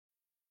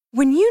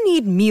When you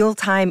need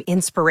mealtime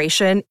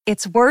inspiration,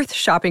 it's worth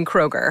shopping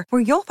Kroger,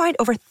 where you'll find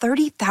over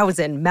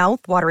 30,000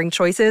 mouth-watering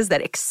choices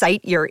that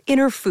excite your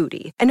inner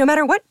foodie. And no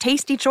matter what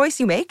tasty choice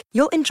you make,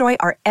 you'll enjoy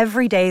our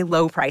everyday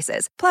low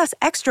prices, plus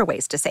extra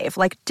ways to save,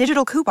 like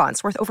digital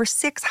coupons worth over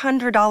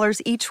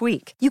 $600 each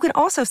week. You can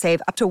also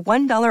save up to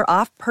 $1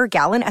 off per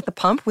gallon at the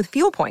pump with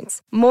fuel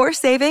points. More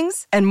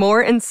savings and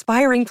more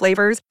inspiring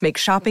flavors make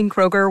shopping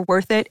Kroger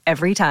worth it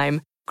every time.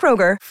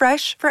 Kroger,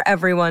 fresh for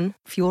everyone.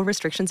 Fuel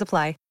restrictions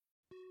apply.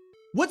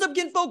 What's up,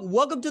 kinfolk?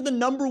 Welcome to the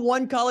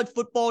 #1 college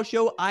football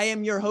show. I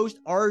am your host,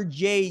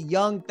 RJ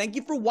Young. Thank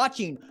you for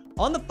watching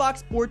on the Fox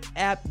Sports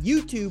app,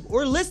 YouTube,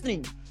 or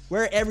listening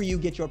wherever you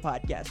get your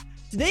podcast.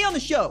 Today on the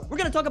show, we're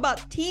going to talk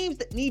about teams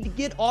that need to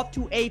get off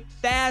to a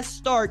fast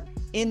start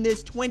in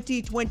this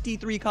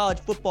 2023 college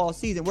football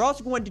season. We're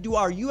also going to do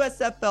our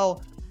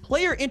USFL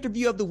player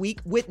interview of the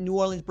week with New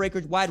Orleans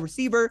Breakers wide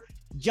receiver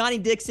Johnnie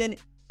Dixon.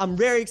 I'm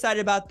very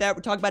excited about that.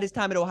 We're talking about his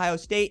time at Ohio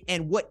State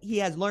and what he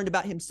has learned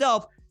about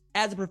himself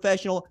as a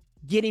professional,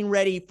 getting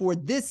ready for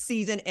this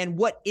season and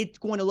what it's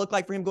going to look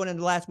like for him going into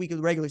the last week of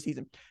the regular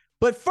season.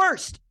 But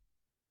first,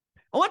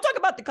 I want to talk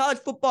about the College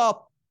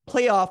Football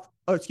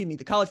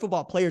the College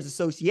Football Players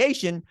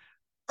Association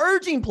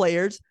urging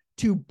players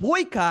to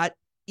boycott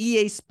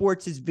EA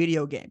Sports'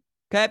 video game.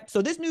 Okay,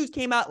 so this news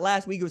came out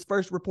last week. It was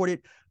first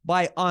reported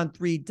by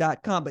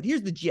On3.com, but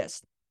here's the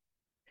gist.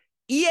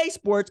 EA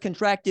Sports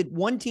contracted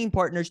one team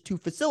partners to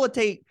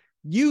facilitate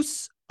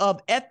use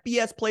of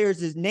FBS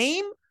players'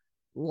 name,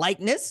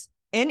 likeness,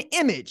 and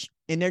image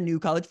in their new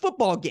college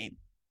football game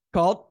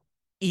called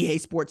EA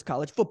Sports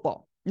College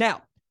Football.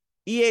 Now,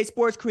 EA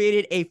Sports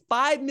created a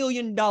 $5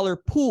 million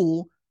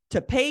pool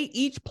to pay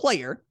each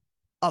player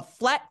a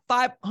flat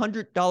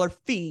 $500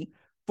 fee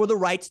for the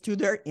rights to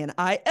their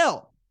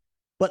NIL.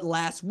 But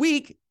last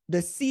week, the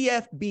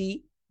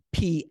CFBPA,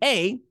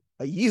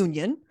 a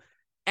union,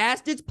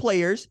 asked its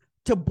players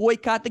to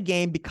boycott the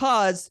game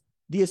because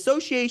the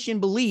association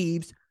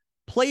believes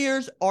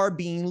players are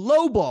being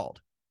lowballed.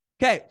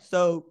 Okay,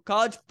 so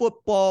College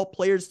Football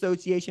Players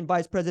Association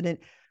Vice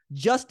President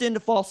Justin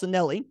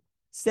Falcinelli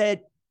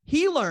said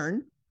he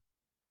learned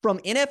from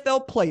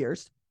NFL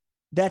players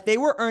that they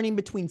were earning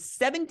between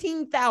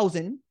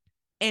 $17,000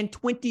 and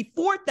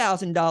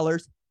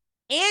 $24,000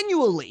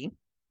 annually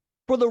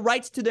for the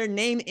rights to their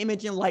name,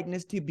 image, and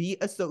likeness to be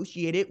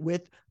associated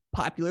with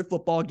popular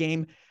football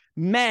game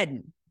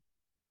Madden.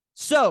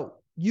 So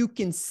you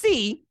can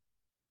see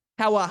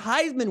how a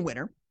Heisman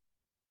winner,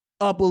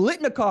 a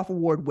Biletnikoff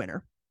Award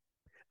winner,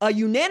 a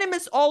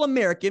unanimous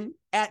All-American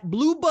at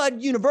Blue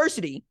Bud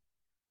University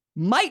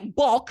might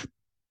balk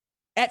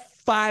at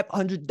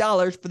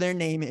 $500 for their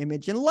name,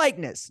 image, and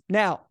likeness.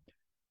 Now,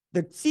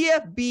 the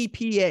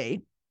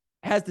CFBPA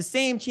has the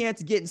same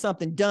chance of getting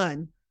something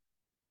done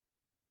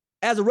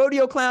as a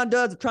rodeo clown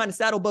does of trying to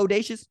saddle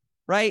bodacious,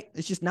 right?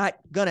 It's just not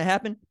going to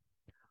happen.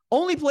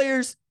 Only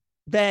players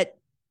that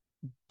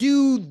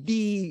do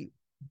the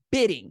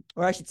bidding,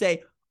 or I should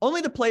say,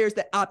 only the players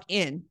that opt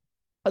in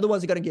are the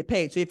ones that are going to get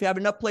paid. So if you have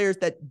enough players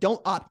that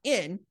don't opt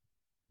in,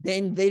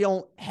 then they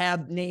don't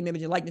have name,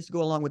 image, and likeness to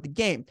go along with the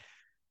game.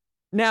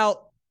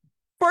 Now,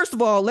 first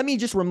of all, let me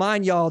just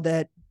remind y'all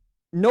that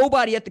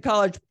nobody at the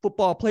College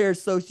Football Players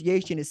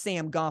Association is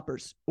Sam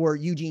Gompers or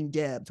Eugene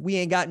Debs. We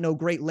ain't got no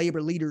great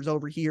labor leaders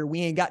over here.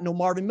 We ain't got no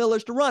Marvin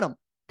Millers to run them,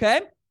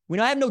 okay? We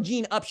don't have no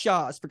Gene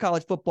Upshaws for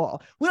college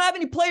football. We don't have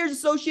any Players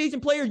Association,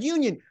 Players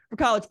Union for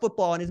college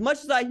football. And as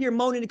much as I hear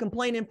moaning and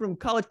complaining from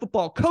college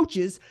football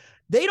coaches,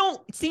 they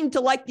don't seem to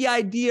like the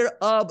idea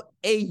of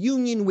a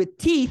union with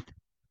teeth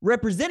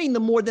representing the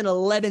more than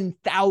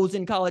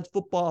 11,000 college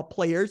football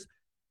players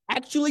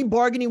actually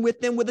bargaining with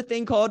them with a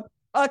thing called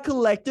a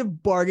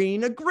collective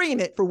bargaining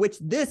agreement, for which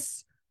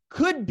this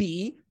could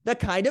be the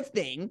kind of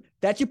thing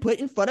that you put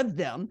in front of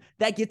them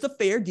that gets a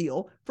fair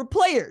deal for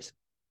players.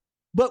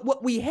 But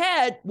what we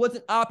had was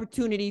an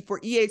opportunity for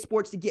EA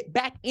Sports to get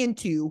back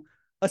into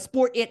a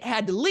sport it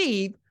had to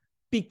leave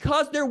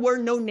because there were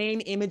no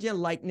name, image,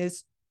 and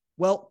likeness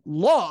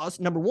laws,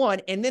 number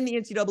one, and then the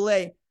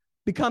NCAA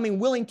becoming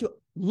willing to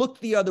look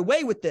the other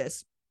way with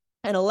this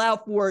and allow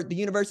for the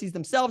universities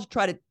themselves to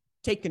try to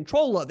take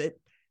control of it,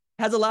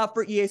 has allowed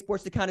for EA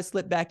Sports to kind of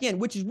slip back in,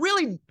 which is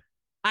really,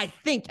 I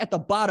think, at the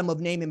bottom of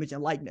name, image,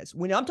 and likeness.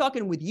 When I'm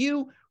talking with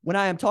you, when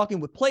I am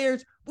talking with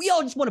players, we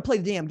all just want to play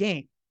the damn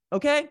game,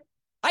 okay?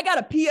 I got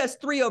a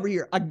PS3 over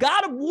here, a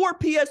God of War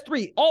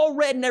PS3, all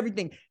red and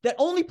everything, that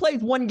only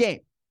plays one game,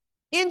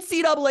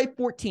 NCAA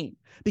 14,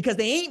 because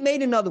they ain't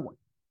made another one.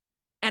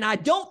 And I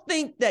don't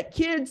think that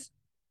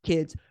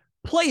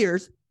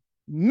players,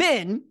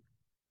 men,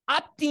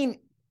 opting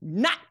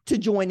not to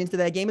join into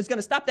that game is going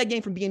to stop that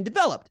game from being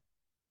developed.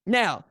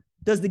 Now,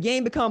 does the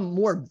game become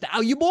more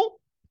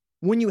valuable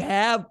when you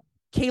have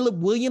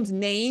Caleb Williams'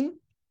 name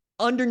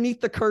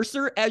underneath the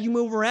cursor as you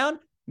move around?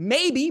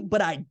 Maybe,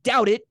 but I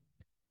doubt it,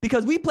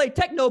 because we played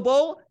Techno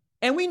Bowl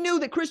and we knew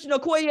that Christian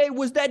Okoye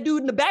was that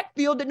dude in the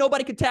backfield that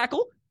nobody could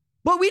tackle.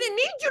 But we didn't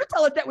need you to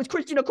tell us that was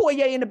Christian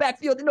Okoye in the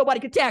backfield that nobody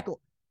could tackle.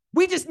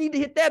 We just need to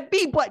hit that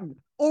B button.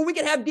 Or we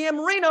could have Dan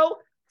Marino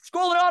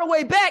scrolling all the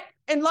way back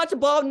and launch a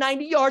ball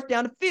 90 yards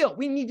down the field.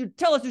 We need you to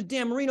tell us it's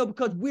Dan Marino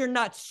because we're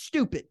not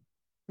stupid.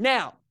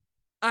 Now,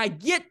 I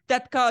get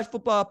that the College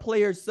Football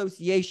Players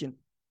Association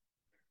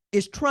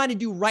is trying to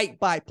do right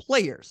by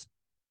players,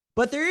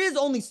 but there is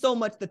only so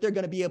much that they're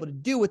going to be able to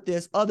do with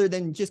this other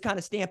than just kind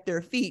of stamp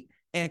their feet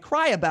and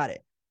cry about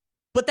it.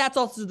 But that's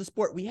also the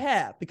sport we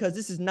have, because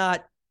this is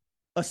not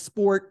a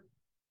sport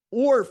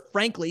or,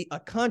 frankly, a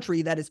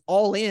country that is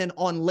all in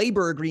on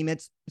labor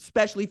agreements,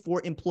 especially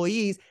for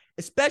employees,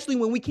 especially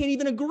when we can't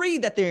even agree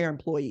that they're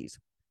employees.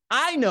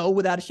 I know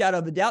without a shadow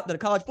of a doubt that a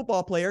college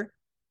football player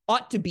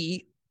ought to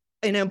be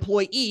an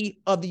employee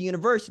of the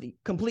university,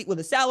 complete with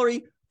a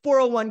salary,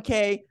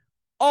 401k,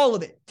 all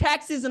of it,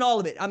 taxes and all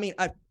of it. I mean,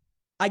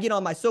 I get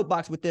on my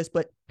soapbox with this,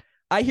 but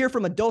I hear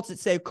from adults that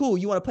say, cool,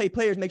 you want to pay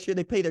players, make sure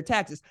they pay their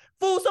taxes.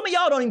 Fool, some of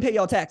y'all don't even pay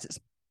y'all taxes,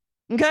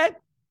 okay?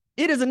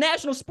 It is a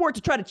national sport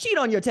to try to cheat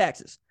on your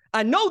taxes.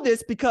 I know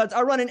this because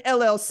I run an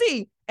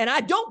LLC and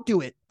I don't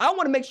do it. I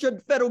want to make sure the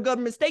federal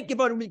government, state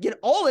get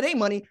all of their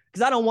money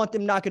because I don't want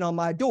them knocking on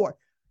my door.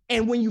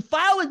 And when you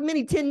file as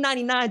many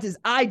 1099s as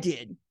I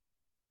did,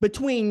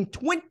 between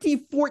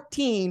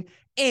 2014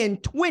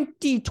 and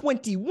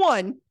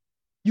 2021,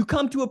 you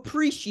come to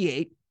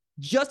appreciate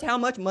just how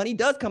much money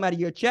does come out of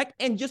your check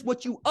and just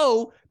what you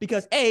owe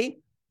because A,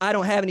 I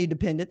don't have any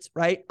dependents,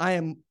 right? I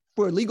am,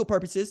 for legal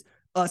purposes,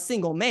 a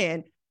single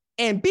man.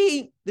 And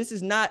B, this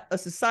is not a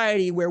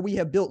society where we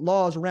have built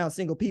laws around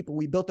single people.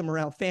 We built them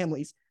around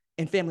families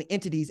and family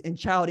entities and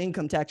child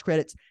income tax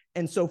credits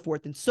and so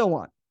forth and so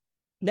on.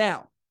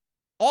 Now,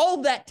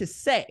 all that to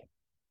say,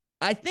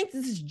 I think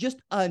this is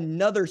just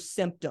another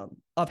symptom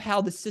of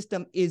how the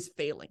system is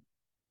failing.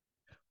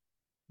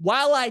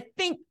 While I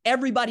think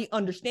everybody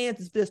understands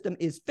the system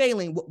is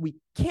failing, what we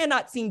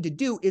cannot seem to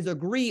do is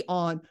agree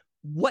on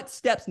what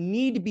steps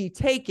need to be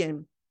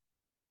taken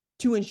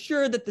to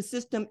ensure that the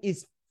system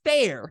is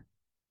fair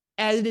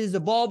as it is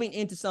evolving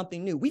into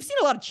something new. We've seen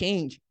a lot of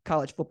change in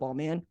college football,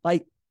 man.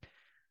 Like,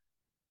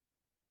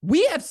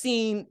 we have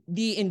seen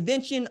the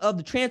invention of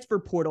the transfer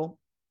portal,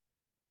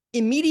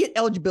 immediate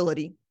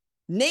eligibility,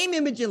 name,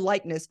 image, and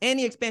likeness, and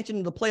the expansion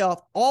of the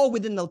playoff all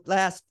within the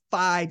last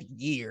 5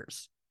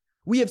 years.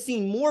 We have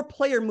seen more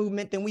player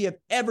movement than we have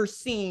ever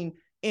seen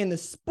in the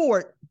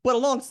sport. But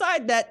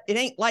alongside that, it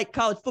ain't like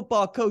college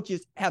football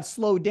coaches have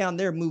slowed down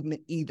their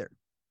movement either.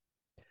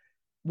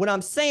 What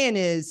I'm saying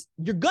is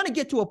you're going to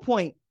get to a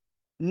point,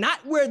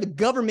 not where the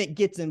government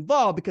gets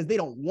involved because they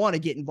don't want to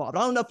get involved.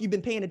 I don't know if you've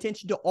been paying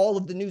attention to all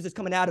of the news that's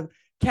coming out of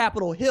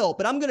Capitol Hill,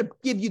 but I'm going to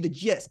give you the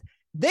gist.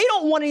 They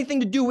don't want anything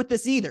to do with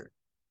this either.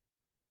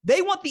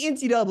 They want the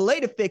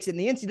NCAA to fix it, and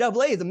the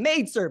NCAA is a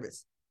maid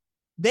service.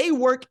 They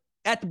work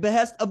at the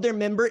behest of their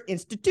member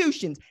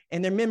institutions,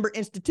 and their member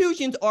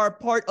institutions are a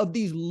part of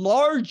these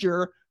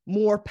larger,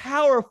 more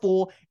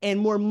powerful, and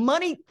more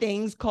money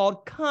things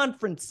called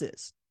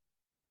conferences.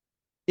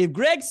 If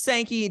Greg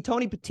Sankey and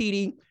Tony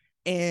Petitti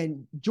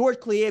and George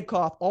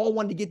Kliavkoff all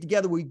wanted to get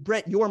together with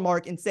Brett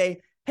Yormark and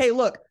say, hey,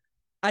 look,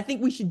 I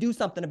think we should do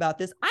something about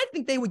this, I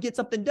think they would get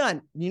something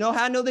done. You know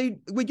how I know they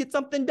would get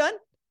something done?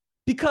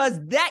 Because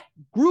that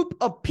group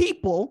of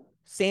people,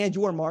 sans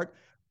Yormark,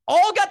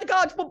 all got the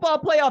college football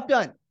playoff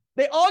done.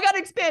 They all got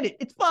expanded.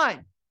 It's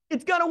fine.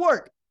 It's going to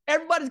work.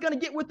 Everybody's going to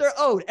get what they're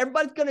owed.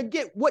 Everybody's going to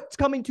get what's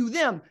coming to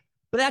them.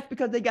 But that's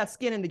because they got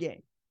skin in the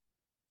game.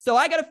 So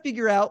we got to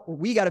figure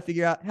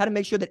out how to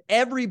make sure that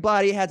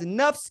everybody has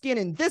enough skin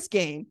in this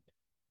game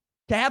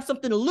to have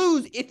something to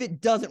lose if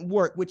it doesn't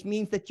work, which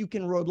means that you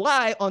can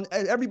rely on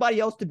everybody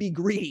else to be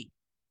greedy.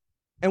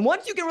 And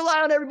once you can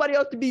rely on everybody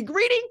else to be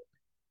greedy,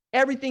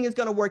 everything is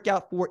going to work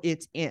out for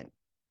its end.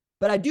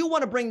 But I do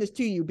want to bring this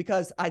to you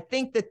because I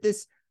think that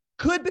this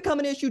could become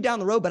an issue down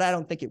the road, but I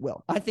don't think it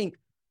will. I think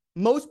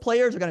most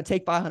players are going to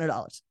take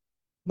 $500.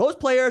 Most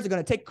players are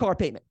going to take car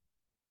payment.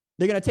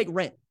 They're going to take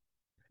rent.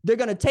 They're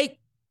going to take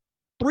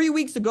 3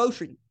 weeks of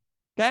grocery.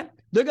 Okay.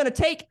 They're going to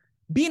take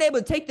being able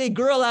to take their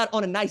girl out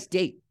on a nice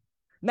date.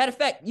 Matter of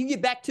fact, you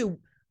get back to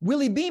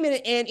Willie Beeman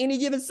and Any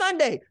Given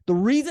Sunday. The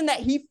reason that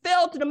he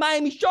fell to the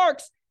Miami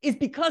Sharks is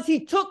because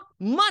he took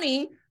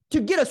money to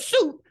get a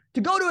suit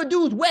to go to a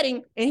dude's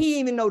wedding and he didn't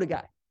even know the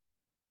guy.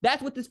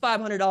 That's what this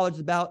 $500 is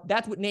about.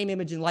 That's what name,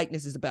 image, and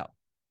likeness is about.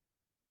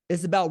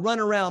 It's about run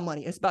around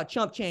money. It's about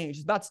chump change.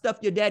 It's about stuff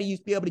your daddy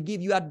used to be able to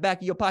give you out the back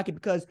of your pocket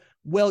because,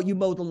 well, you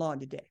mowed the lawn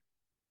today.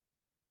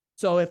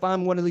 So if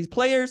I'm one of these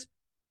players,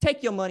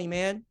 take your money,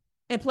 man,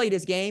 and play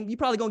this game. You're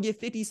probably going to get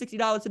 $50,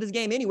 $60 to this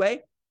game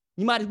anyway.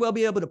 You might as well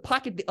be able to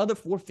pocket the other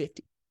 $450.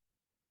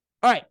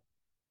 All right,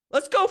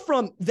 let's go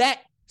from that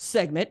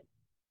segment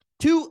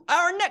to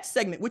our next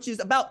segment, which is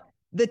about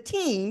the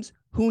teams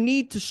who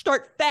need to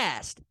start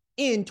fast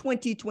in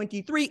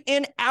 2023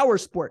 in our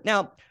sport.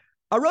 Now,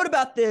 I wrote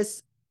about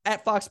this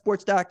at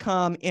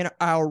foxsports.com in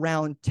our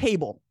round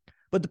table,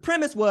 but the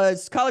premise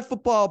was college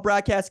football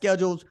broadcast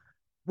schedules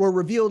were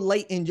revealed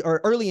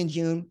early in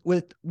June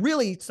with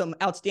really some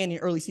outstanding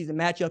early season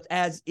matchups,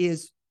 as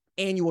is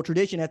annual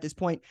tradition at this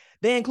point.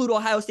 They include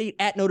Ohio State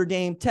at Notre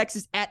Dame,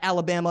 Texas at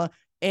Alabama,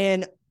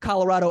 and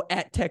Colorado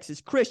at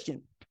Texas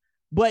Christian.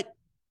 But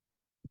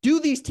Do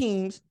these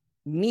teams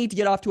need to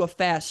get off to a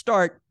fast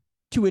start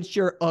to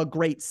ensure a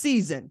great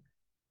season?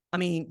 I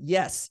mean,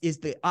 yes, is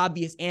the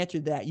obvious answer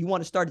to that. You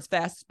want to start as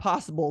fast as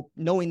possible,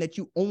 knowing that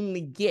you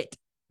only get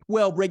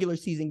 12 regular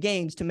season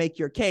games to make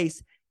your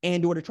case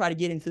and or to try to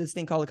get into this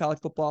thing called the college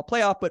football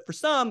playoff. But for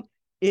some,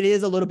 it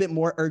is a little bit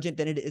more urgent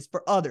than it is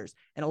for others.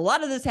 And a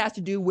lot of this has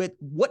to do with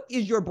what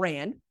is your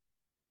brand,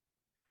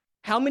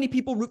 how many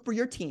people root for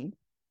your team,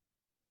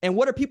 and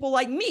what are people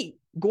like me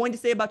going to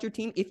say about your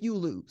team if you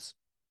lose?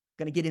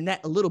 Going to get in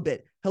that a little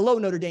bit. Hello,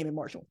 Notre Dame and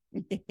Marshall.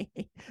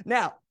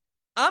 Now,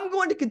 I'm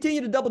going to continue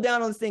to double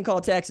down on this thing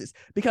called Texas,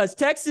 because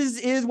Texas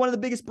is one of the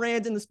biggest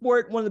brands in the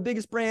sport, one of the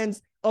biggest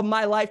brands of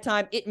my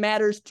lifetime. It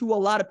matters to a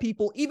lot of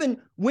people, even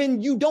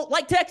when you don't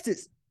like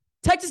Texas.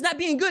 Texas not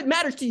being good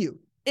matters to you.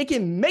 It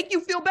can make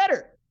you feel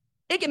better.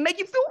 It can make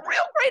you feel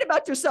real great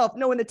about yourself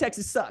knowing that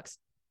Texas sucks.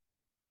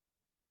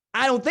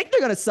 I don't think they're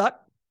going to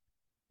suck,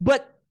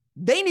 but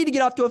they need to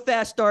get off to a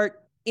fast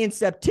start in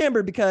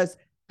September, because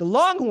the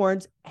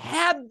Longhorns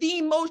have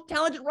the most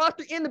talented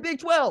roster in the Big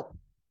 12.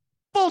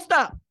 Full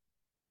stop.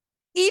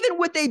 Even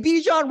with a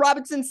Bijan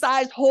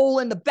Robinson-sized hole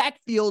in the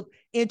backfield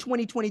in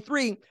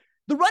 2023,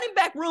 the running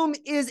back room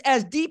is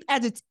as deep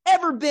as it's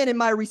ever been in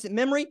my recent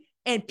memory,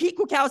 and Pete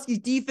Kwiatkowski's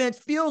defense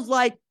feels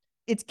like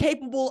it's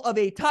capable of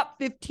a top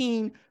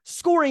 15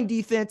 scoring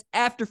defense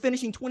after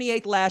finishing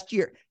 28th last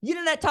year. You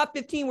know, that top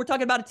 15, we're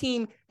talking about a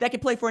team that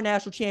can play for a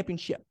national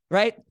championship,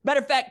 right?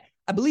 Matter of fact,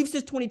 I believe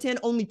since 2010,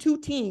 only 2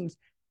 teams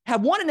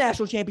have won a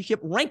national championship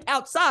ranked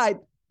outside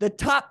the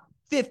top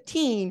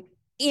 15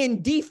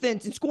 in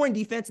defense and scoring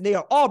defense. And they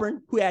are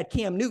Auburn, who had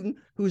Cam Newton,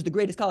 who's the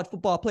greatest college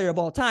football player of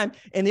all time.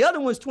 And the other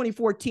one was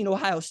 2014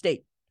 Ohio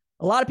State.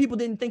 A lot of people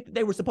didn't think that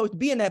they were supposed to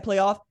be in that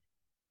playoff.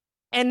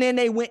 And then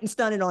they went and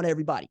stunned on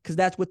everybody, because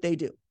that's what they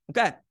do.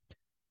 Okay.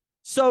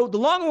 So the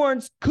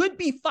Longhorns could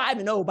be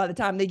 5-0 by the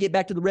time they get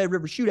back to the Red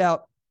River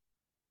Shootout.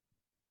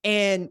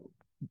 And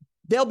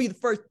they'll be the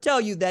first to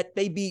tell you that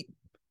they beat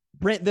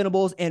Brent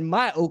Venables and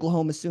my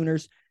Oklahoma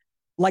Sooners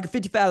like a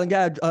 55-gallon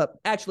guy.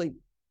 Actually,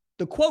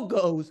 the quote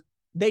goes,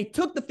 they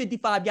took the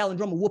 55-gallon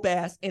drum of whoop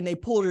ass and they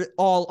pulled it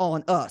all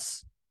on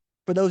us.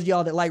 For those of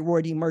y'all that like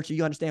Roy D. Mercer,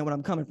 you understand where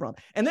I'm coming from.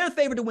 And they're the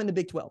favorite to win the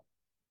Big 12.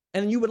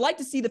 And you would like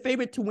to see the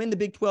favorite to win the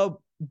Big 12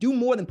 do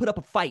more than put up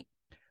a fight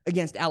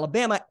against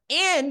Alabama.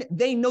 And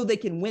they know they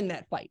can win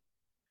that fight.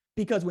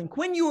 Because when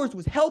Quinn Ewers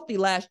was healthy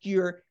last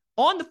year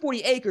on the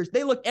 40 acres,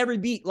 they looked every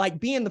beat like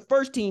being the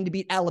first team to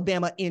beat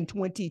Alabama in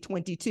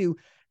 2022,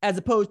 as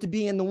opposed to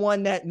being the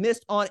one that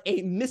missed on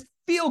a missed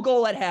field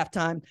goal at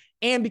halftime,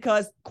 and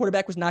because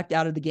quarterback was knocked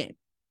out of the game.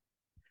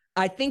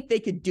 I think they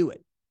could do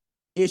it.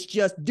 It's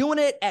just doing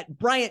it at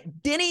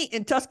Bryant-Denny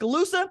in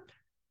Tuscaloosa.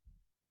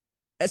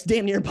 That's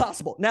damn near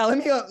impossible. Now,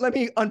 let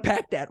me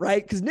unpack that,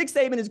 right? Because Nick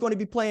Saban is going to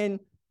be playing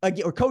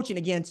or coaching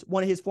against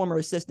one of his former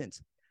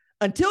assistants.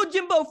 Until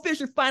Jimbo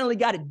Fisher finally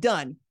got it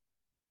done,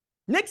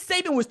 Nick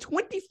Saban was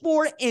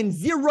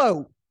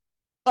 24-0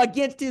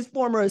 against his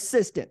former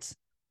assistants.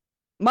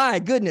 My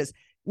goodness.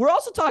 We're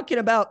also talking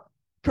about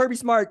Kirby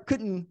Smart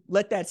couldn't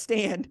let that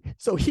stand,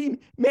 so he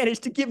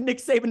managed to give Nick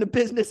Saban the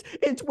business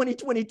in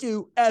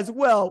 2022 as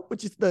well,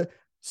 which is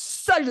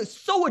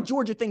so a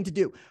Georgia thing to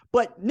do.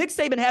 But Nick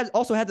Saban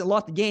hasn't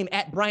lost a game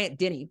at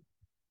Bryant-Denny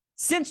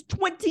since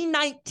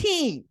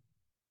 2019.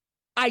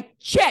 I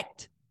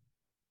checked.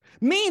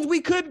 Means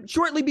we could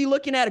shortly be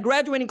looking at a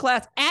graduating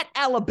class at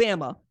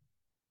Alabama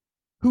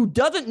who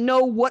doesn't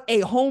know what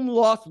a home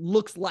loss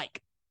looks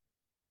like.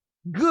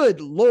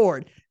 Good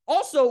Lord.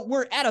 Also,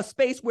 we're at a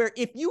space where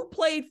if you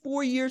played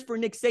 4 years for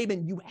Nick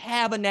Saban, you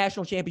have a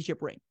national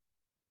championship ring.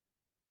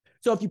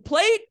 So if you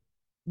played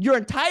your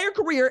entire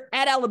career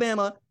at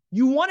Alabama,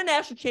 you won a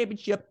national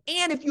championship,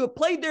 and if you have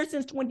played there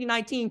since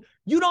 2019,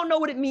 you don't know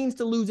what it means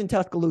to lose in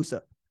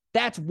Tuscaloosa.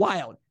 That's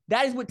wild.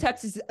 That is what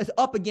Texas is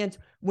up against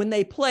when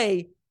they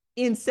play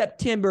in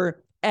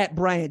September at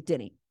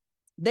Bryant-Denny.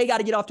 They got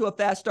to get off to a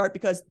fast start,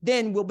 because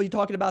then we'll be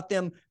talking about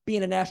them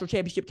being a national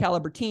championship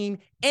caliber team,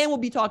 and we'll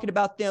be talking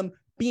about them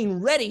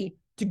being ready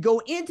to go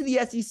into the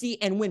SEC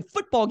and win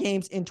football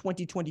games in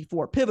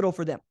 2024. Pivotal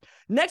for them.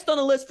 Next on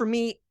the list for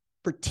me,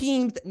 for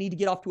teams that need to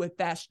get off to a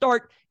fast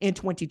start in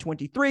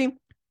 2023,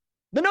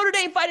 the Notre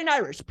Dame Fighting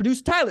Irish,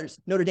 producer Tyler's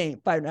Notre Dame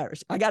Fighting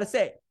Irish. I got to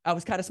say, I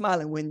was kind of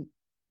smiling when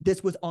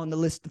this was on the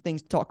list of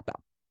things to talk about,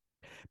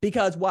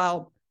 because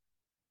while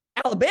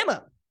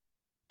Alabama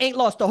ain't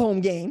lost a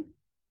home game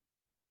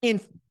in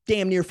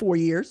damn near 4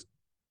 years,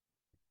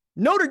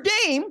 Notre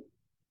Dame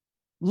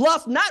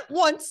lost not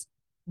once,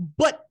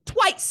 but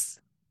twice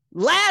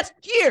last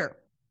year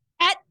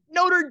at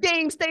Notre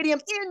Dame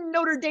Stadium in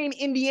Notre Dame,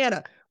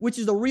 Indiana, which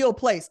is a real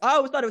place. I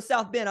always thought it was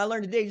South Bend. I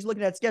learned today just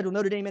looking at the schedule.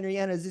 Notre Dame,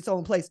 Indiana is its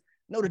own place.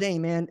 Notre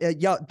Dame, man,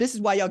 y'all. This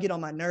is why y'all get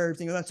on my nerves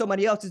and on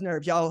somebody else's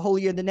nerves. Y'all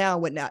holier than thou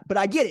and whatnot. But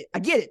I get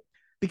it,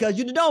 because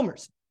you're the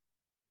Domers.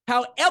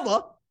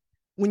 However,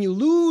 when you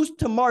lose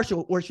to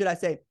Marshall, or should I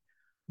say,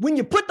 when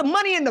you put the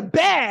money in the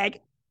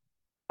bag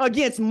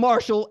against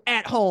Marshall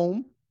at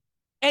home,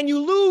 and you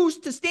lose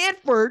to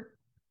Stanford,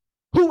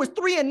 who was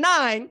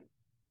 3-9,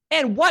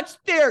 and watched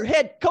their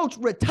head coach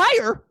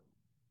retire,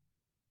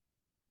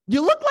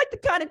 You look like the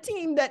kind of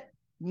team that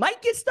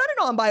might get stunned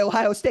on by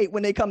Ohio State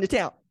when they come to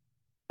town.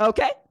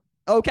 Okay.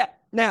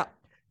 Now,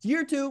 it's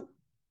year 2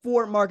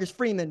 for Marcus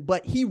Freeman,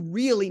 but he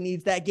really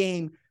needs that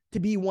game to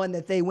be one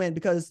that they win,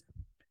 because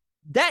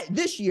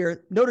this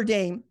year, Notre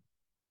Dame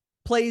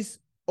plays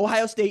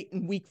Ohio State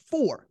in week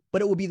 4,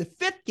 but it will be the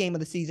 5th game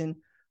of the season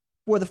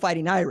for the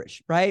Fighting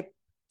Irish, right?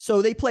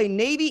 So they play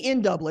Navy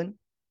in Dublin.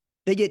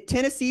 They get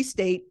Tennessee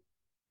State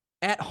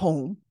at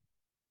home.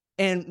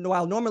 And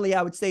while normally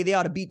I would say they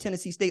ought to beat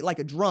Tennessee State like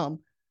a drum,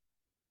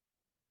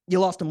 you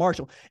lost to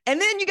Marshall.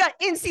 And then you got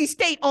NC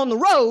State on the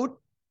road,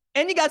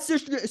 and you got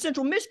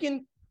Central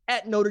Michigan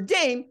at Notre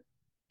Dame.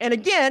 And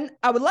again,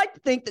 I would like to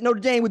think that Notre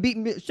Dame would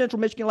beat Central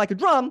Michigan like a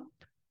drum,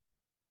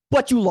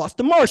 but you lost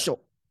to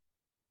Marshall.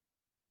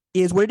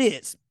 Is what it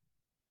is.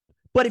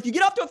 But if you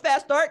get off to a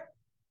fast start,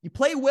 you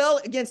play well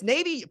against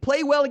Navy, you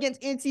play well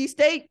against NC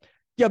State,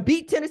 you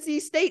beat Tennessee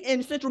State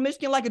and Central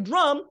Michigan like a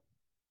drum,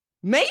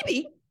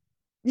 maybe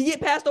you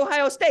get past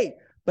Ohio State.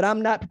 But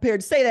I'm not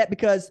prepared to say that,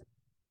 because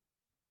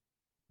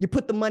you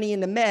put the money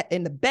in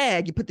the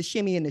bag, you put the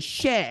shimmy in the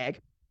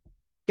shag,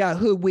 got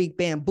hoodwinked,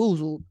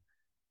 bamboozled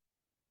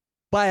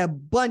by a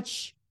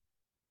bunch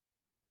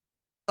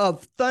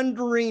of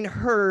thundering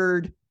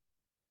herd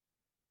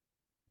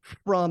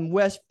from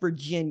West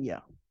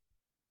Virginia.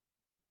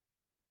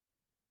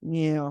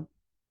 Yeah.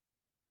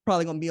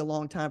 Probably going to be a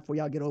long time before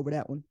y'all get over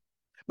that one.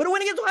 But a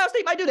win against Ohio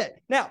State might do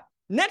that. Now,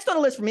 next on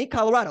the list for me,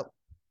 Colorado.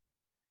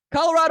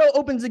 Colorado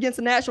opens against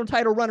the national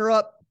title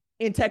runner-up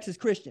in Texas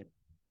Christian.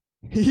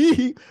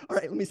 All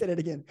right, let me say that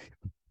again.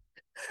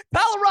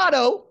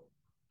 Colorado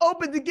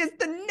opens against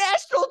the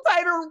national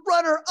title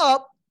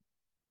runner-up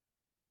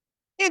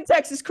in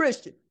Texas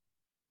Christian.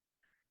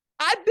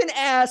 I've been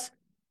asked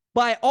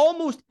by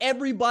almost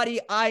everybody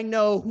I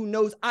know who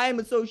knows I am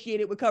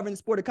associated with covering the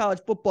sport of college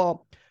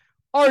football,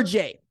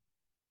 RJ,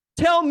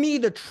 tell me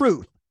the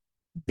truth.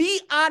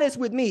 Be honest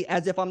with me,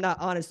 as if I'm not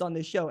honest on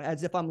this show,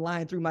 as if I'm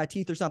lying through my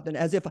teeth or something,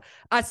 as if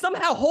I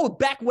somehow hold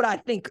back what I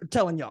think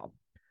telling y'all.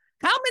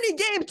 How many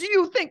games do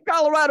you think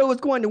Colorado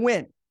is going to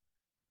win?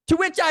 To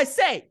which I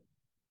say,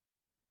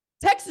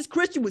 Texas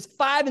Christian was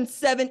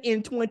 5-7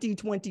 in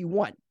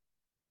 2021.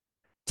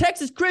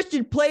 Texas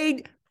Christian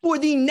played for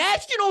the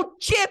national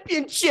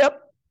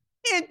championship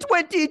in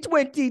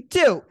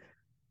 2022.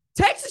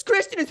 Texas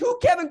Christian is who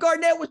Kevin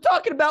Garnett was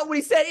talking about when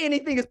he said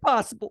anything is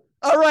possible.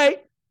 All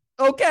right?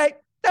 Okay?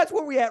 That's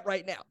where we're at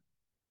right now.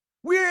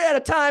 We're at a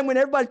time when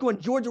everybody's going,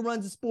 Georgia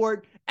runs the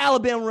sport,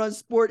 Alabama runs the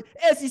sport,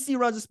 SEC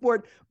runs the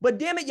sport, but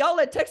damn it, y'all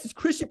let Texas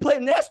Christian play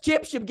the national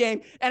championship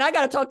game, and I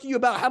got to talk to you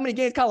about how many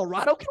games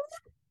Colorado can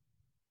win?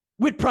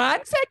 With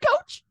Prime as head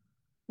coach?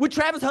 With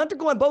Travis Hunter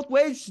going both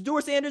ways,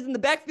 Shedeur Sanders in the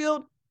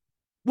backfield?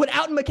 With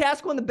Alton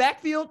McCaskill in the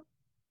backfield?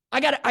 I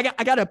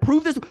gotta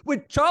prove this.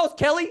 With Charles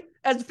Kelly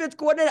as defense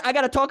coordinator, I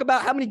got to talk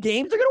about how many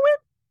games they're going to win?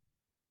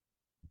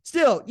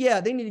 Still, yeah,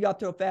 they need to get off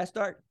to a fast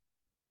start,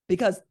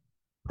 because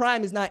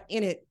Prime is not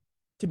in it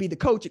to be the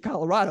coach at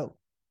Colorado.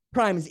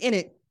 Prime is in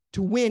it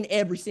to win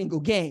every single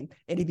game.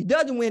 And if he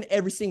doesn't win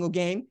every single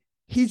game,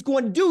 he's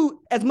going to do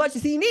as much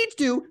as he needs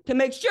to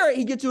make sure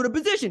he gets to a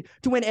position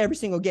to win every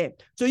single game.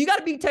 So you got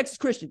to beat Texas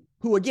Christian,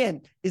 who,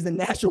 again, is the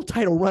national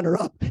title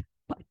runner-up.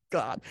 My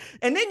God.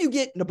 And then you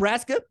get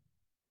Nebraska,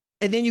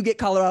 and then you get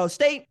Colorado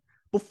State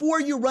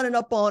before you're running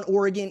up on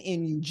Oregon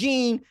in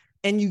Eugene,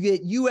 and you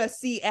get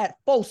USC at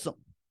Folsom.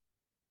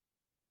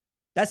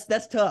 That's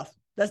tough.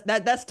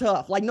 That's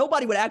tough. Like,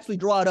 nobody would actually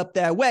draw it up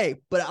that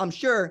way, but I'm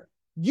sure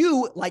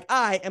you, like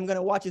I, am going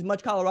to watch as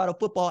much Colorado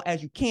football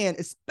as you can,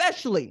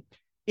 especially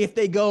if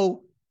they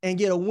go and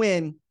get a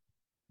win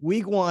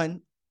week 1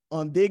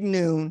 on Big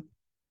Noon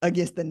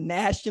against the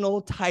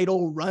national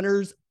title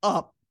runners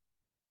up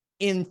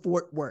in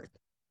Fort Worth.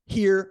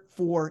 Here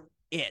for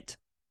it.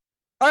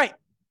 All right.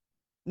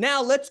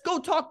 Now let's go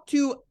talk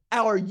to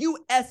our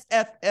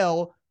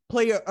USFL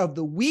Player of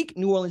the Week,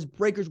 New Orleans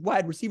Breakers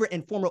wide receiver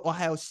and former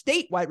Ohio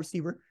State wide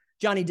receiver,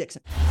 Johnnie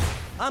Dixon.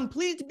 I'm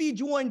pleased to be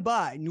joined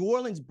by New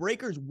Orleans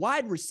Breakers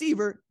wide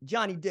receiver,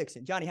 Johnnie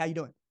Dixon. Johnny, how you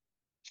doing?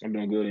 I'm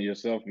doing good. And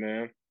yourself,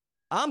 man?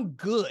 I'm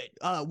good.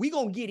 We're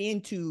going to get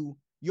into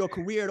your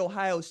career at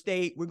Ohio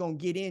State. We're going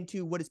to get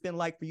into what it's been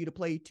like for you to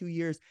play 2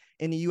 years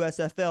in the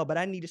USFL. But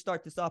I need to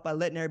start this off by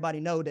letting everybody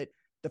know that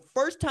the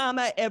first time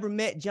I ever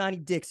met Johnnie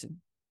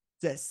Dixon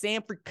was at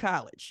Sanford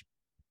College.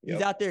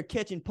 He's out there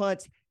catching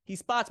punts. He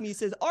spots me. He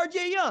says,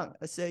 RJ Young.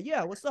 I said,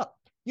 yeah, what's up?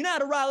 You know how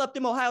to rile up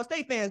them Ohio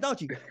State fans, don't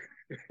you?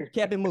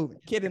 Kept it moving.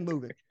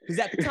 Because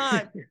at the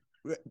time,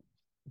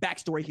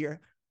 backstory here,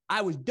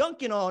 I was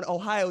dunking on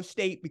Ohio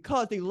State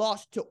because they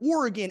lost to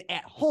Oregon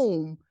at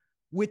home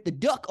with the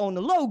duck on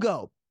the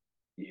logo.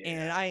 Yeah.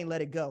 And I ain't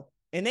let it go.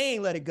 And they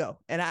ain't let it go.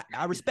 And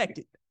I respect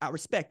it.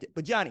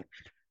 But Johnny,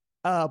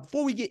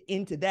 before we get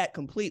into that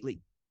completely,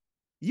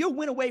 you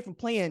went away from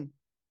playing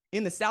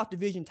in the South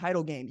Division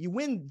title game. You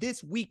win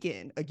this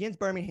weekend against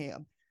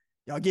Birmingham.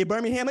 Y'all get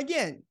Birmingham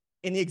again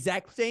in the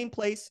exact same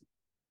place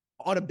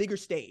on a bigger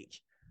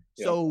stage.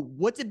 Yep. So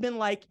what's it been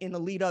like in the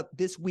lead up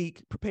this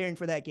week preparing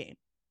for that game?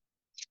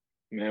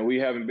 Man, we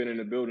haven't been in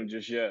the building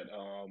just yet.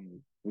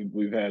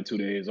 We've had 2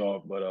 days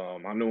off, but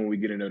I know when we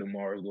get in there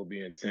tomorrow, it's gonna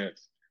be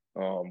intense.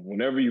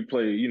 Whenever you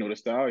play, the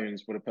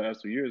Stallions for the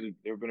past 2 years,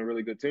 they've been a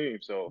really good team.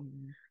 So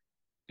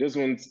this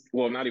one's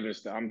not even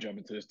I'm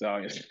jumping to the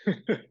Stallions,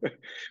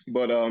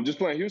 but just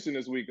playing Houston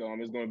this week,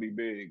 it's going to be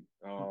big.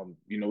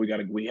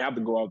 We have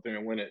to go out there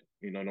and win it.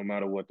 No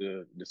matter what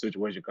the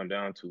situation come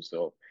down to.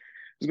 So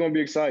it's going to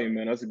be exciting,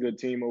 man. That's a good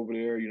team over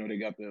there. They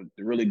got the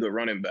really good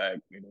running back.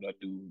 That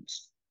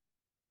dude's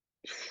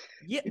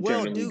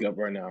tearing the league up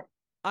right now.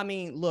 I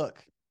mean,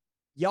 look,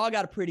 y'all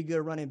got a pretty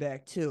good running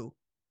back too.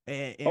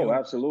 And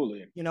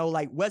absolutely.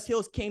 Like Wes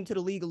Hills came to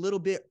the league a little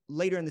bit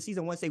later in the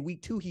season. I want to say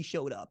week 2 he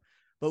showed up.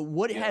 But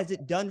what has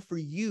it done for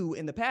you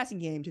in the passing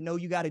game to know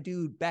you got a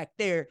dude back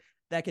there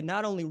that can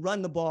not only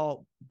run the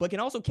ball, but can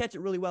also catch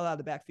it really well out of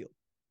the backfield?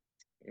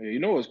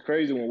 What's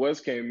crazy, when Wes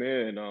came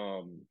in,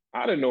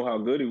 I didn't know how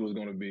good he was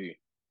going to be.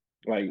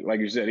 Like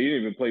you said, he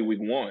didn't even play week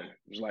 1. It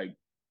was like,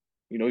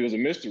 he was a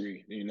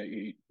mystery.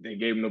 They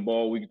gave him the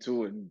ball week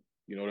 2, and,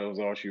 that was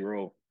all she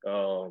wrote.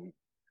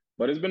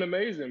 But it's been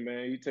amazing,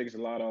 man. He takes a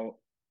lot off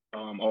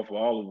of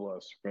all of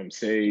us, from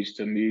Sage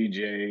to me,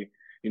 Jay,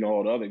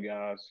 all the other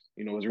guys.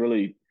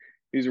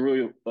 He's a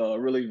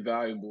really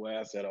valuable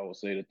asset, I would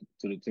say,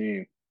 to the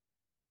team.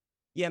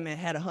 Yeah, man,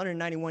 had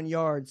 191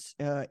 yards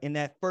in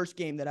that first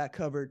game that I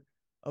covered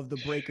of the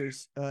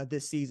Breakers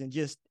this season.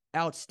 Just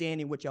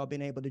outstanding what y'all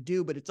been able to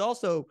do. But it's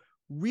also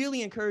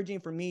really encouraging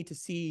for me to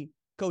see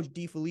Coach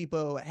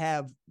DeFilippo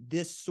have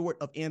this sort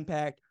of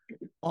impact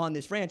on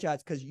this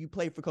franchise, because you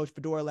played for Coach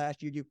Fedora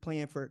last year. You're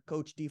playing for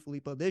Coach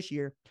DeFilippo this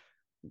year.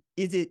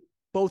 Is it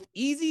both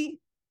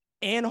easy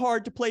and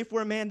hard to play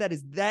for a man that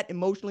is that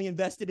emotionally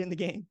invested in the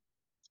game?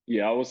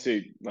 Yeah, I would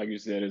say, like you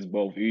said, it's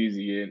both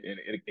easy and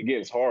it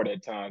gets hard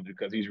at times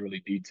because he's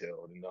really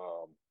detailed. And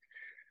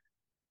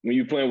when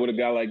you're playing with a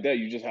guy like that,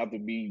 you just have to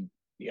be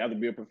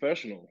a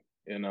professional.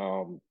 And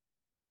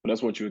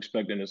that's what you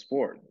expect in the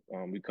sport.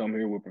 We come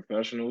here with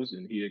professionals,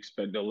 and he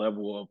expects a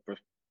level of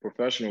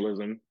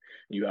professionalism.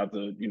 You have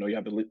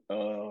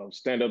to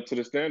stand up to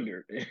the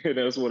standard.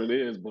 That's what it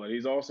is. But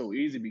he's also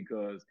easy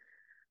because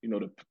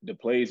the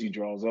plays he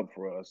draws up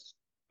for us.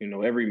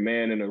 Every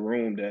man in the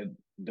room that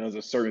does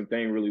a certain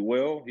thing really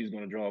well, he's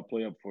going to draw a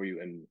play up for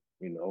you. And,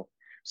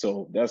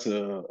 so that's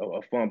a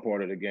fun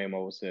part of the game, I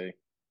would say.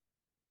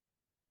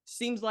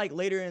 Seems like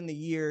later in the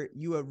year,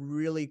 you have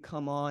really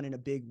come on in a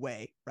big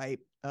way, right?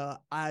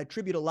 I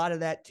attribute a lot of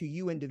that to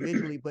you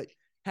individually, but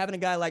having a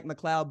guy like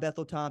McLeod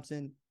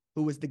Bethel-Thompson,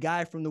 who was the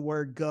guy from the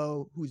word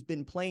go, who's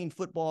been playing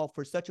football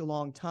for such a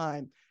long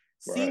time,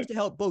 seems to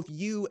help both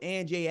you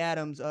and Jay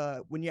Adams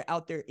when you're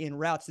out there in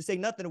routes, to say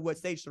nothing of what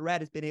Sage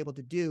Surratt has been able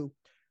to do.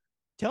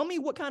 Tell me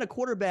what kind of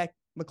quarterback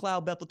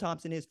McLeod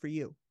Bethel-Thompson is for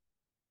you.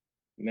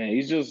 Man,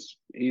 he's a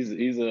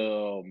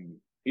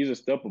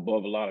step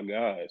above a lot of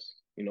guys.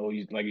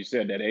 He's, like you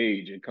said, that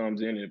age. It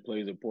comes in and it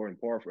plays an important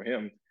part for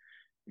him.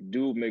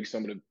 Dude makes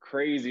some of the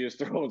craziest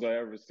throws I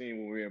ever seen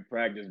when we were in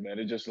practice, man.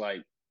 It's just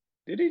like,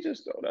 did he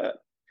just throw that?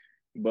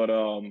 But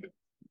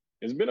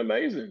it's been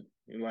amazing.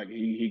 Like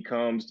he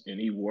comes and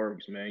he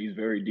works, man. He's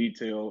very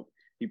detailed.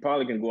 He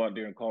probably can go out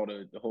there and call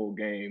the whole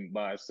game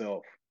by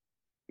himself.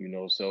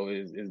 So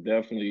it's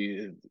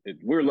definitely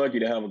we're lucky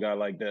to have a guy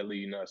like that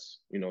leading us,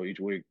 each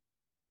week.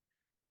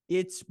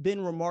 It's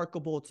been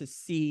remarkable to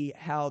see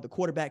how the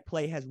quarterback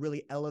play has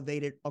really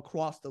elevated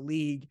across the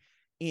league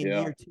in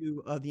year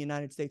 2 of the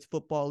United States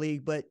Football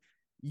League. But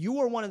you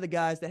are one of the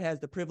guys that has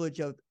the privilege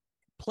of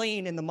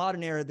playing in the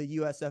modern era of the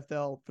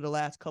USFL for the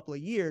last couple of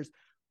years.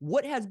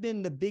 What has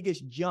been the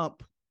biggest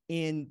jump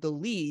in the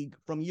league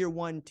from year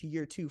 1 to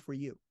year 2 for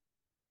you?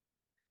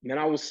 Man,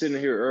 I was sitting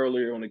here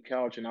earlier on the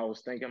couch and I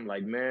was thinking, I'm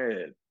like,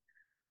 man,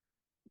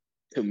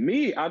 to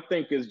me, I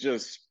think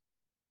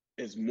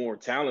it's more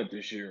talent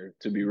this year,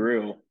 to be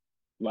real.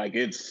 Like,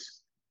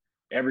 it's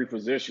every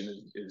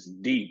position is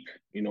deep.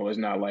 It's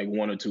not like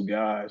 1 or 2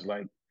 guys.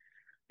 Like,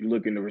 you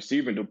look in the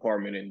receiving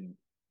department and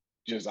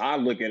I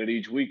look at it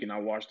each week and I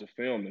watch the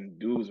film, and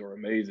dudes are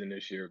amazing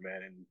this year,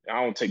 man. And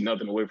I don't take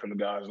nothing away from the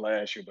guys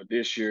last year, but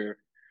this year,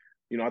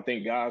 I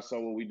think guys saw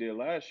what we did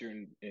last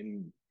year,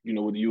 and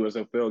with the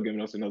USFL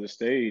giving us another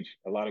stage,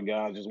 a lot of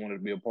guys just wanted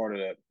to be a part of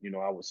that,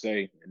 I would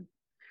say. And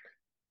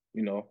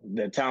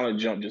that talent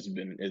jump it's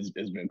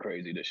been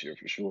crazy this year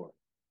for sure.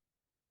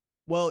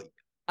 Well,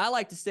 I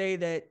like to say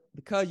that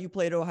because you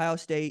played at Ohio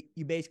State,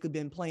 you basically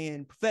been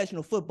playing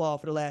professional football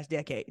for the last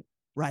decade,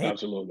 right?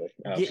 Absolutely.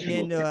 Getting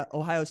into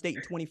Ohio State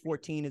in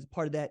 2014 as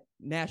part of that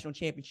national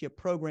championship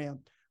program.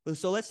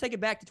 So let's take it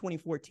back to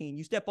 2014.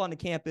 You step on the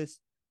campus.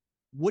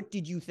 What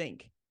did you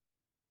think?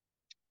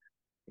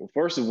 Well,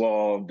 first of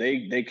all,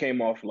 they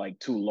came off like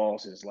 2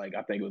 losses. Like,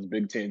 I think it was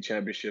Big Ten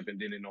championship and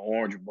then in the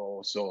Orange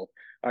Bowl. So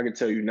I can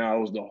tell you now,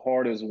 it was the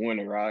hardest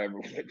winter I ever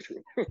went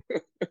through.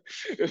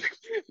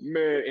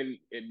 Man,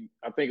 and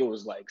I think it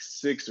was like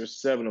 6 or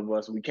 7 of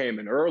us. We came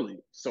in early,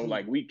 so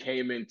like we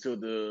came into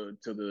the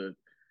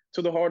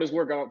hardest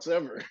workouts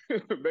ever,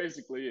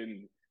 basically.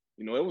 And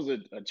it was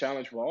a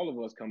challenge for all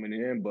of us coming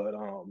in. But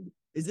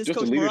is this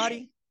Coach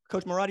Marotti?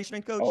 Coach Marati,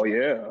 strength coach? Oh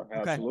yeah,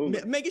 Okay.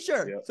 absolutely. Making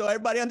sure Yep. so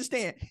everybody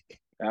understand.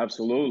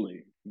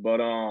 Absolutely.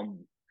 But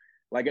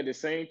like at the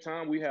same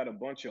time, we had a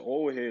bunch of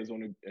old heads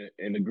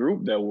in the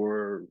group that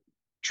were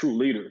true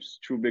leaders,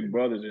 true big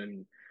brothers,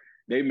 and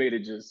they made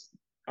it just.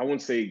 I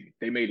wouldn't say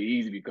they made it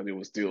easy because it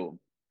was still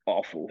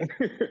awful,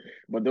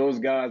 but those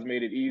guys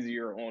made it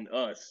easier on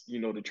us.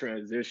 The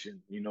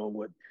transition.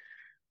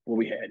 What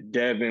we had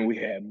Devin, we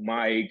had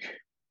Mike,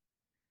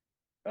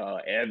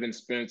 Evan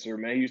Spencer.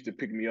 Man, he used to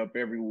pick me up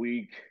every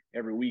week,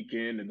 every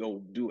weekend to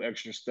go do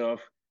extra stuff.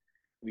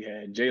 We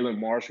had Jalen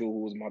Marshall, who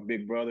was my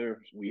big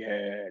brother. We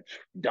had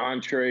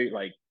Dontre.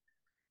 Like,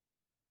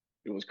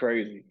 it was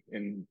crazy.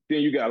 And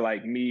then you got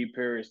like me,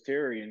 Paris,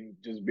 Terry, and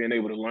just being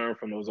able to learn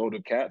from those older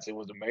cats. It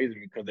was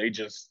amazing because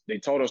they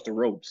taught us the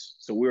ropes.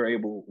 So we were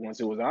able, once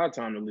it was our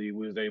time to leave,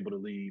 we was able to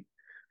leave.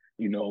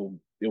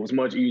 It was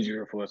much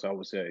easier for us, I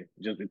would say,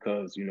 just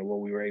because, what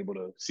we were able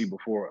to see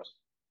before us.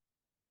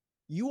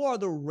 You are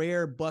the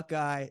rare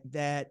Buckeye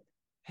that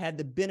had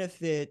the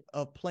benefit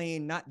of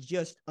playing not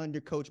just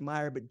under Coach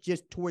Meyer, but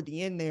just toward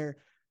the end there,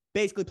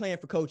 basically playing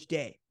for Coach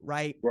Day,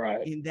 right?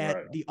 Right. In that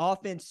right. the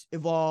offense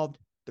evolved,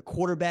 the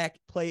quarterback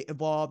play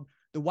evolved,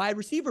 the wide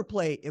receiver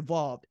play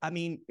evolved. I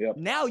mean, Yep.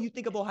 Now you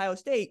think of Ohio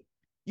State,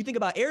 you think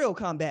about aerial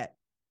combat.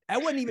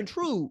 That wasn't even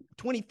true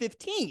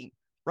 2015,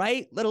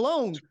 right? Let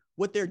alone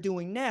what they're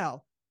doing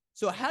now.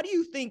 So how do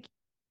you think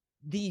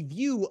the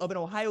view of an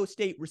Ohio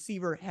State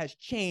receiver has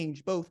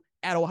changed both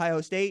at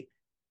Ohio State,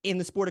 in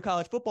the sport of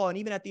college football, and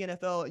even at the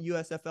NFL and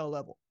USFL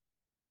level?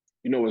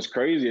 What's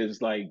crazy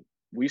is like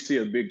we see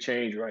a big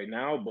change right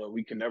now, but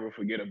we can never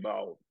forget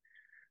about,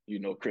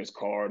 Chris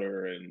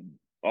Carter and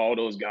all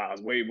those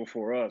guys way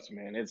before us,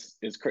 man. It's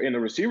in the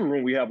receiver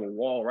room, we have a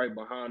wall right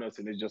behind us,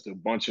 and it's just a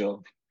bunch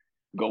of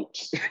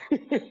goats,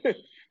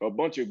 a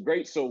bunch of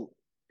greats. So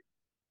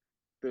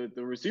the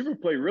receiver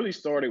play really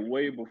started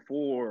way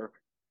before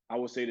I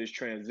would say this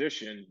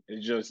transition.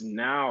 It's just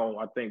now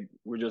I think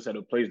we're just at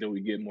a place that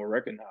we get more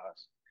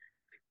recognized.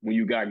 When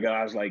you got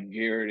guys like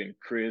Garrett and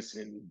Chris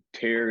and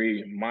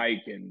Terry and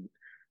Mike and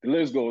the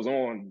list goes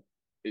on,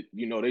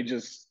 they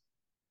just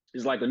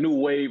it's like a new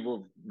wave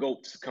of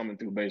goats coming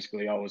through,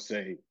 basically, I would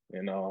say.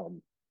 And I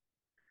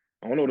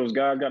don't know, those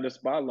guys got the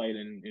spotlight,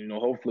 and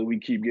hopefully we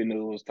keep getting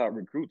those top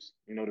recruits,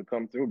 to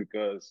come through,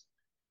 because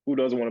who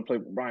doesn't want to play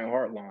with Brian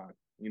Hartline?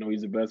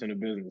 He's the best in the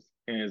business,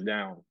 hands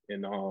down.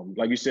 And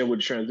like you said, with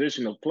the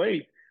transition of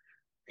play,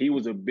 he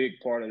was a big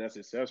part of that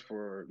success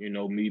for,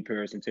 me,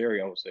 Paris, and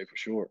Terry, I would say, for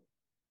sure.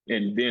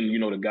 And then,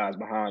 the guys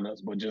behind us,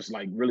 but just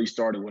like really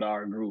started with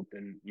our group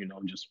and,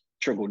 just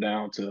trickled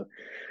down to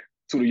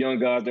the young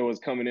guys that was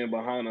coming in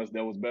behind us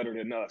that was better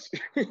than us.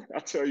 I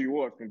tell you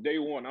what, from day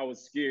one, I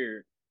was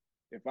scared.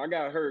 If I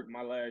got hurt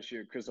my last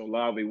year, Chris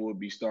Olave would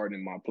be starting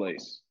in my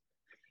place.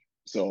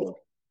 So,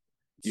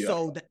 yeah.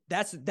 So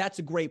that's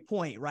a great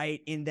point,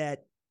 right? In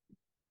that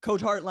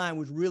Coach Hartline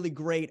was really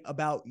great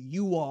about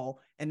you all,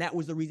 and that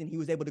was the reason he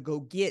was able to go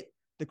get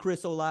the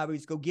Chris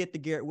Olaves, go get the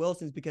Garrett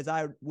Wilsons, because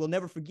I will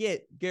never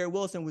forget Garrett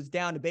Wilson was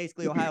down to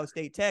basically Ohio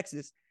State,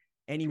 Texas,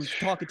 and he was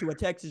talking to a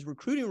Texas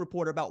recruiting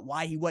reporter about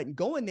why he wasn't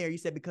going there. He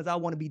said, because I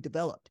want to be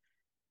developed.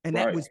 And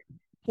that was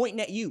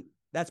pointing at you.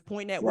 That's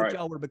pointing at what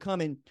y'all were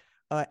becoming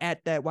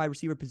at that wide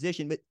receiver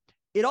position. But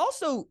it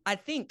also, I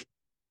think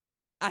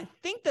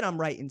that I'm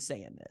right in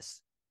saying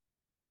this.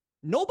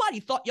 Nobody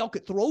thought y'all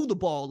could throw the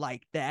ball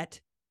like that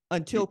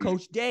until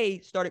Coach Day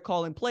started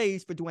calling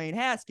plays for Dwayne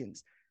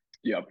Haskins.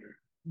 Yep.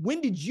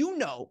 When did you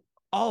know,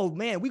 oh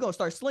man, we're going to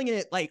start slinging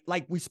it like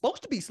we're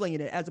supposed to be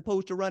slinging it, as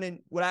opposed to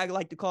running what I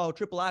like to call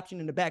triple option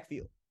in the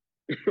backfield?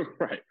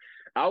 Right.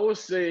 I would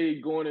say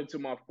going into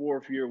my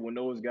fourth year when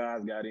those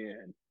guys got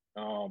in,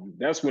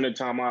 that's when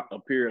a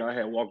period I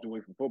had walked away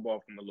from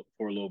football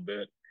for a little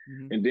bit.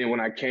 Mm-hmm. And then when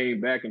I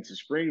came back into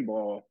spring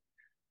ball,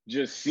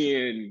 just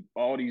seeing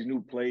all these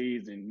new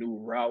plays and new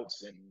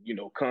routes and,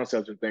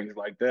 concepts and things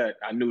like that,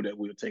 I knew that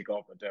we would take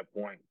off at that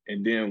point.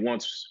 And then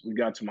once we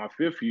got to my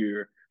fifth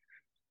year,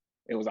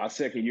 it was our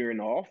second year in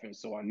the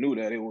offense. So I knew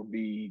that it would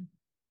be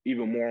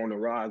even more on the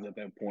rise at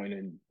that point.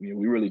 And,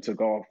 we really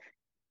took off.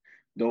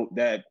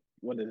 That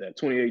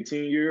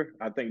 2018 year,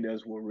 I think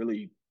that's what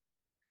really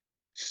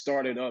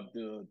started up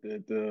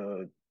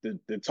the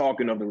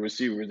talking of the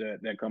receivers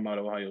that come out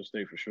of Ohio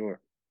State, for sure.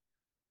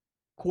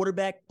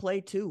 Quarterback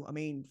play too. I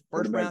mean,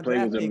 first quarterback round play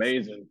draft was picks.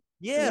 Amazing.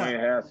 Yeah. Dwayne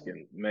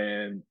Haskins,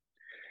 man,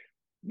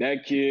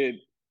 that kid.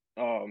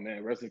 Oh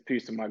man, rest in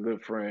peace to my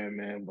good friend,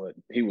 man. But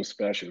he was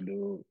special,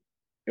 dude.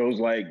 It was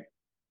like,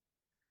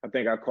 I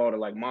think I called it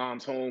like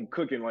mom's home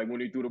cooking, like when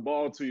he threw the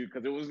ball to you,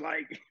 because it was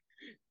like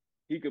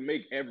he could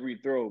make every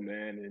throw,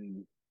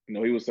 man.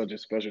 And he was such a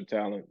special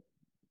talent.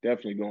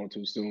 Definitely going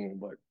too soon,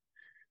 but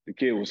the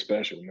kid was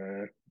special,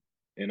 man.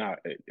 And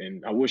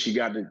I wish he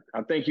got to.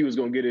 I think he was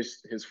gonna get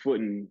his foot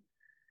in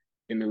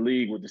the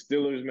league with the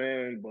Steelers,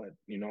 man. But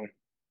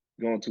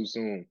going too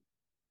soon.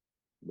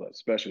 But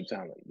special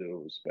talent,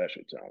 dude.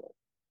 Special talent.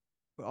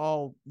 We're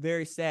all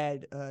very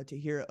sad to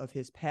hear of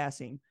his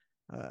passing.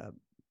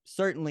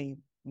 Certainly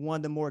one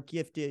of the more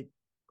gifted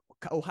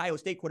Ohio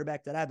State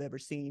quarterback that I've ever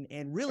seen.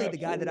 And really the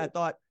guy that I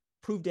thought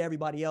proved to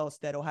everybody else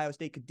that Ohio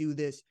State could do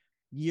this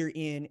year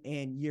in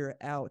and year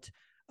out.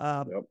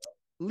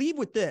 Leave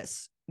with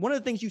this. One of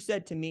the things you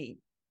said to me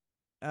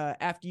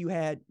after you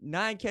had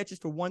 9 catches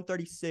for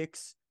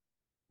 136,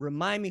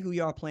 remind me who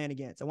you are playing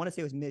against. I want to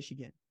say it was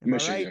Michigan. Am I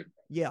right?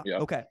 Yeah.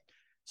 Okay.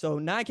 So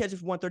 9 catches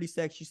for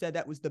 136. You said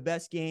that was the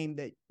best game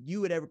that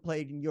you had ever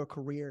played in your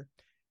career.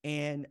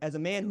 And as a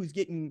man who's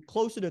getting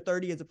closer to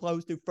 30 as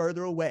opposed to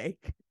further away,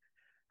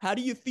 how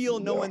do you feel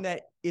knowing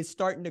that it's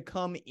starting to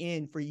come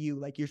in for you?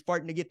 Like you're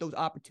starting to get those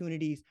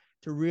opportunities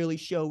to really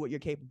show what you're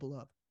capable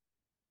of.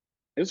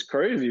 It's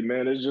crazy,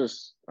 man. It's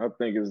just, I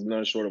think it's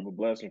none short of a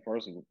blessing,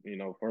 first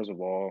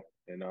of all.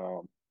 And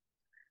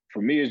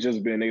for me, it's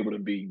just being able to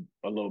be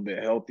a little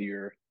bit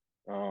healthier,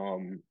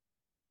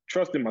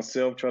 trusting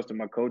myself, trusting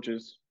my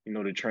coaches,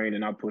 the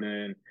training I put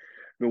in.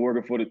 Been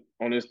working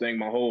on this thing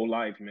my whole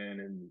life, man.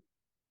 And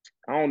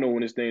I don't know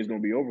when this thing's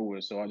going to be over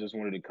with. So I just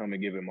wanted to come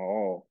and give it my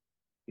all.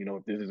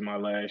 If this is my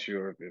last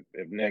year,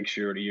 if next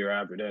year or the year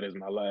after that is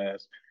my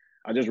last,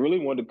 I just really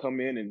wanted to come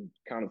in and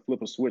kind of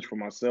flip a switch for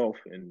myself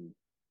and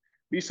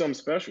be something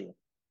special.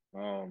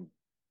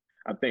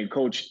 I think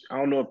Coach, I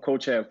don't know if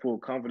Coach had full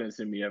confidence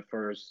in me at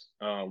first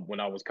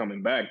when I was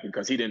coming back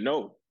because he didn't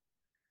know,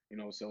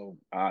 so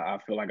I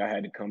feel like I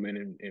had to come in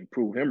and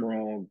prove him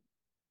wrong,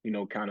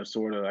 kind of,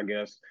 sort of, I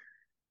guess,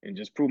 and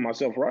just prove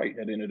myself right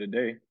at the end of the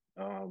day.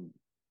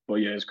 But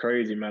yeah, it's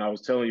crazy, man. I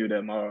was telling you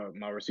that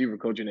my receiver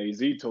coach in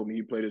AZ told me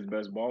he played his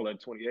best ball at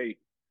 28.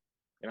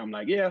 And I'm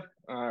like, yeah,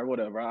 all right,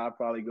 whatever. I'll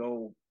probably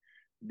go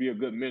be a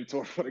good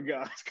mentor for the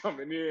guys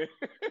coming in.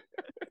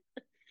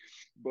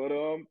 But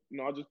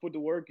I just put the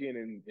work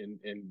in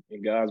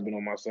and God's been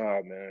on my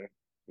side, man.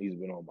 He's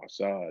been on my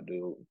side,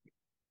 dude.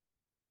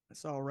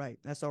 That's all right.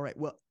 That's all right.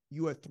 Well,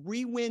 you are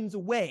 3 wins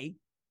away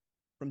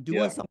from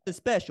doing something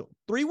special.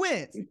 3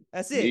 wins.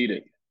 That's it. Need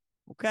it.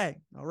 Okay.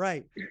 All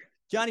right.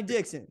 Johnnie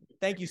Dixon,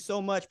 thank you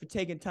so much for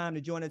taking time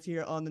to join us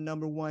here on the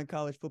 #1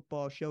 college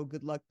football show.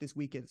 Good luck this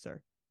weekend,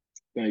 sir.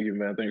 Thank you,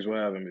 man. Thanks for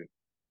having me.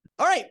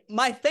 All right.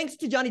 My thanks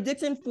to Johnnie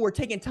Dixon for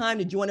taking time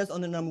to join us on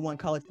the #1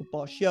 college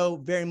football show.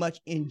 Very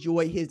much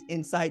enjoy his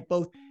insight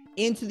both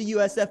into the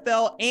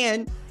USFL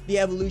and the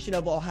evolution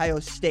of Ohio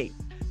State.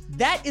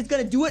 That is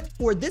going to do it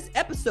for this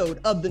episode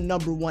of the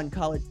 #1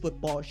 college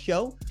football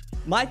show.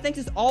 My thanks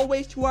as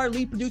always to our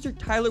lead producer,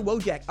 Tyler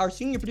Wojak. Our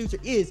senior producer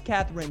is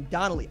Catherine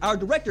Donnelly. Our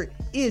director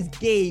is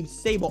Gabe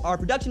Sable. Our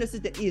production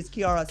assistant is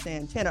Kiara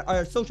Santana.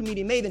 Our social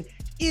media maven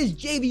is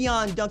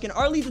Javion Duncan.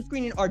 Our leads of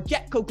screening are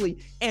Jack Coakley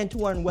and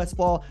Tuan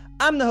Westfall.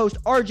 I'm the host,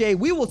 RJ.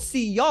 We will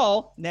see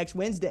y'all next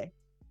Wednesday.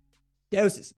 Deuces.